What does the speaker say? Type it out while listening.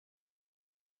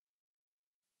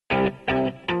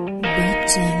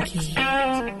funky.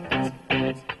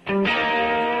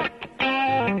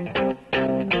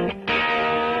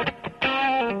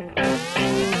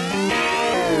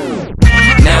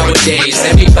 Nowadays,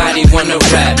 everybody wanna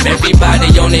rap,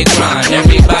 everybody on their grind,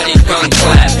 everybody gon'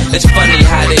 clap. It's funny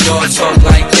how they all talk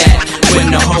like that,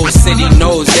 when the whole city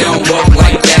knows they don't walk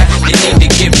like that. You need to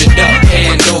give it up,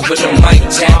 hand over the mic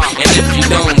jack. And if you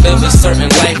don't live a certain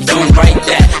life, don't write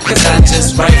that, cause I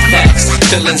just write facts,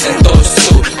 feelings and thoughts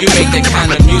too. You make the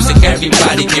kind of music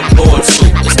everybody get bored to.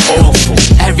 It's awful.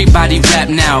 Everybody rap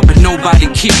now, but nobody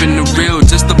keeping it real.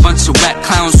 Just a bunch of rap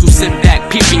clowns who sit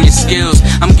back peeping your skills.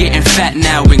 I'm getting fat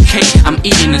now and cake, I'm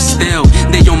eating it still.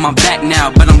 They on my back now,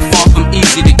 but I'm far from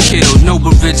easy to kill. No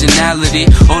originality,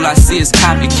 all I see is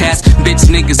copycats. Bitch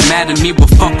niggas mad at me, but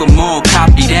fuck them all,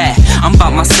 copy that. I'm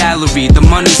about my salary, the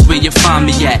money's where you find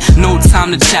me at. No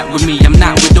time to chat with me, I'm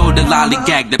not with all the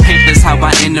lollygag. The paper's how I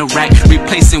interact,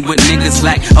 replacing what niggas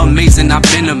lack. Amazing, I've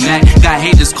been a Mac. Got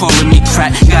haters calling me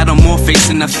crap, got them all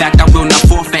facing the fact I will not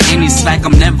forfeit any slack.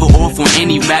 I'm never off on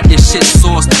any rap, this shit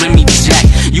sauce, bring me jack.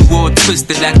 You all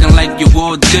twisted, acting like you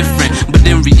all different, but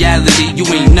in reality, you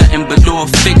ain't nothing but all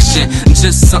fiction.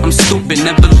 Just something stupid,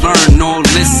 never learn or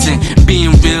listen.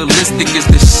 Being realistic is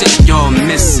the shit y'all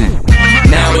missing.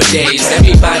 Nowadays,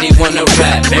 everybody wanna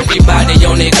rap, everybody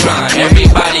on their grind,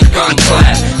 everybody gon'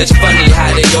 clap. It's funny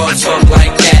how they all talk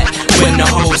like that, when the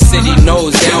whole city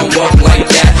knows they don't walk like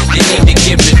that. You need to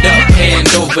give it up, hand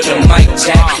over the mic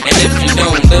jack. And if you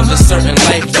don't live a certain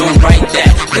life, don't write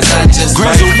that, cause I just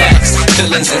write facts,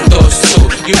 feelings and thoughts too.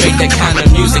 You make that kind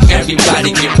of music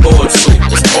everybody get bored to.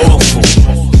 It's awful.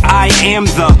 I am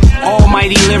the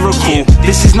almighty lyrical.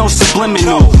 This is no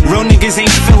subliminal. Real niggas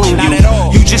ain't feeling you.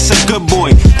 You just a good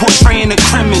boy, portraying a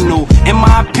criminal. In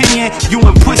my opinion, you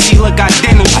and pussy look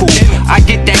identical. I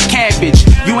get that cabbage,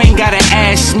 you ain't gotta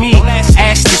ask me.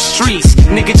 Ask the streets,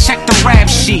 nigga, check the rap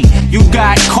sheet. You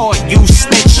got caught, you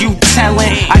snitch, you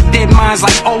tellin'. I did mines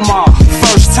like Omar,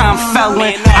 first time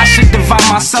felon. I should divide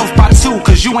myself by two,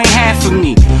 cause you ain't half of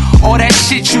me. All that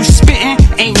shit you spittin'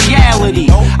 ain't reality.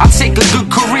 I'll take a good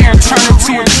career and turn it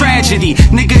to a tragedy.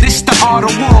 Nigga, this the art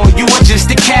of war, you are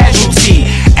just a casualty.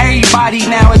 Everybody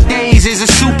nowadays is a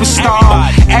superstar.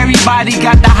 Everybody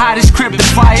got the hottest crib, the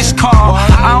flyest car.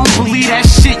 I don't believe that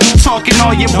shit you talking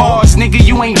all your bars. Nigga,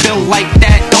 you ain't built like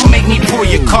that, don't make me pull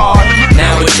your card.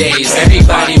 Nowadays,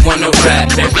 everybody wanna rap,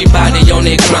 everybody on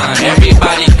their grind,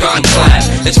 everybody gon' clap.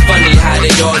 It's funny how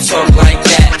they all talk like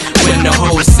that, when the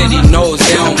whole city knows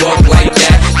they don't walk like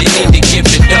that. You need to give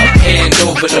it up, hand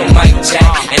over the mic jack.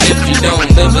 And if you don't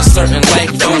live a certain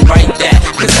life, don't write that,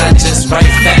 cause I just write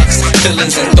facts,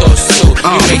 feelings and thoughts too.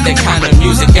 You make that kind of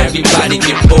music everybody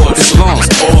get bored to. It's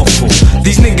awful.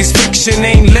 These niggas fiction,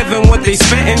 ain't living what they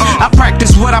spittin'. I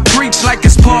practice what I preach like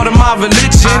it's part of my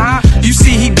religion. You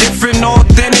see he different,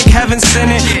 authentic, heaven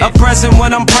sent it. A present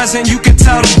when I'm present, you can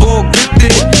tell the bull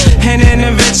gifted. An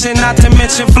intervention, not to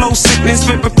mention flow sickness.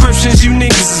 Spit prescriptions, you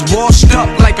niggas is washed up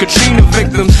like Katrina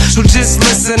victims. So just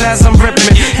listen as I'm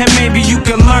ripping, and maybe you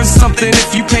can learn something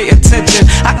if you pay attention.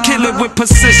 I kill it with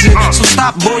precision, so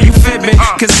stop boy you fibbing,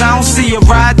 cause I don't see a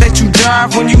ride that you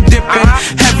drive when you dipping.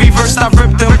 Heavy verse I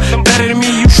ripped them, better than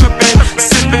me you tripping.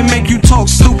 Sipping make you talk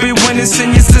stupid when it's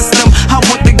in your system. I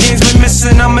want the game's been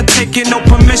missing, I'ma take it, no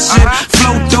permission.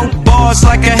 Flow dope bars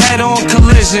like a head-on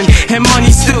collision, and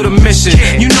money still the mission.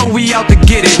 You know we out to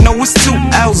get it, no it's 2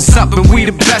 L's up and we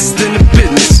the best in the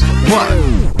business. What?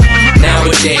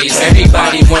 Nowadays,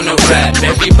 everybody wanna rap,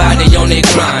 everybody on their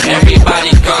grind,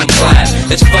 everybody gon' clap.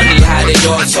 It's funny how they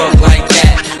all talk like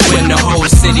that, when the whole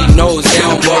city knows they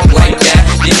don't walk like that.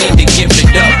 You need to give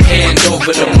it up, hand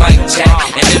over the mic jack.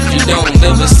 And if you don't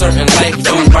live a certain life,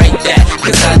 don't write that,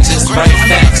 cause I just write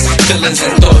facts, feelings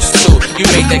and thoughts too. You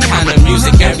make that kind of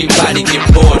music everybody get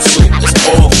bored to. It's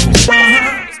awful.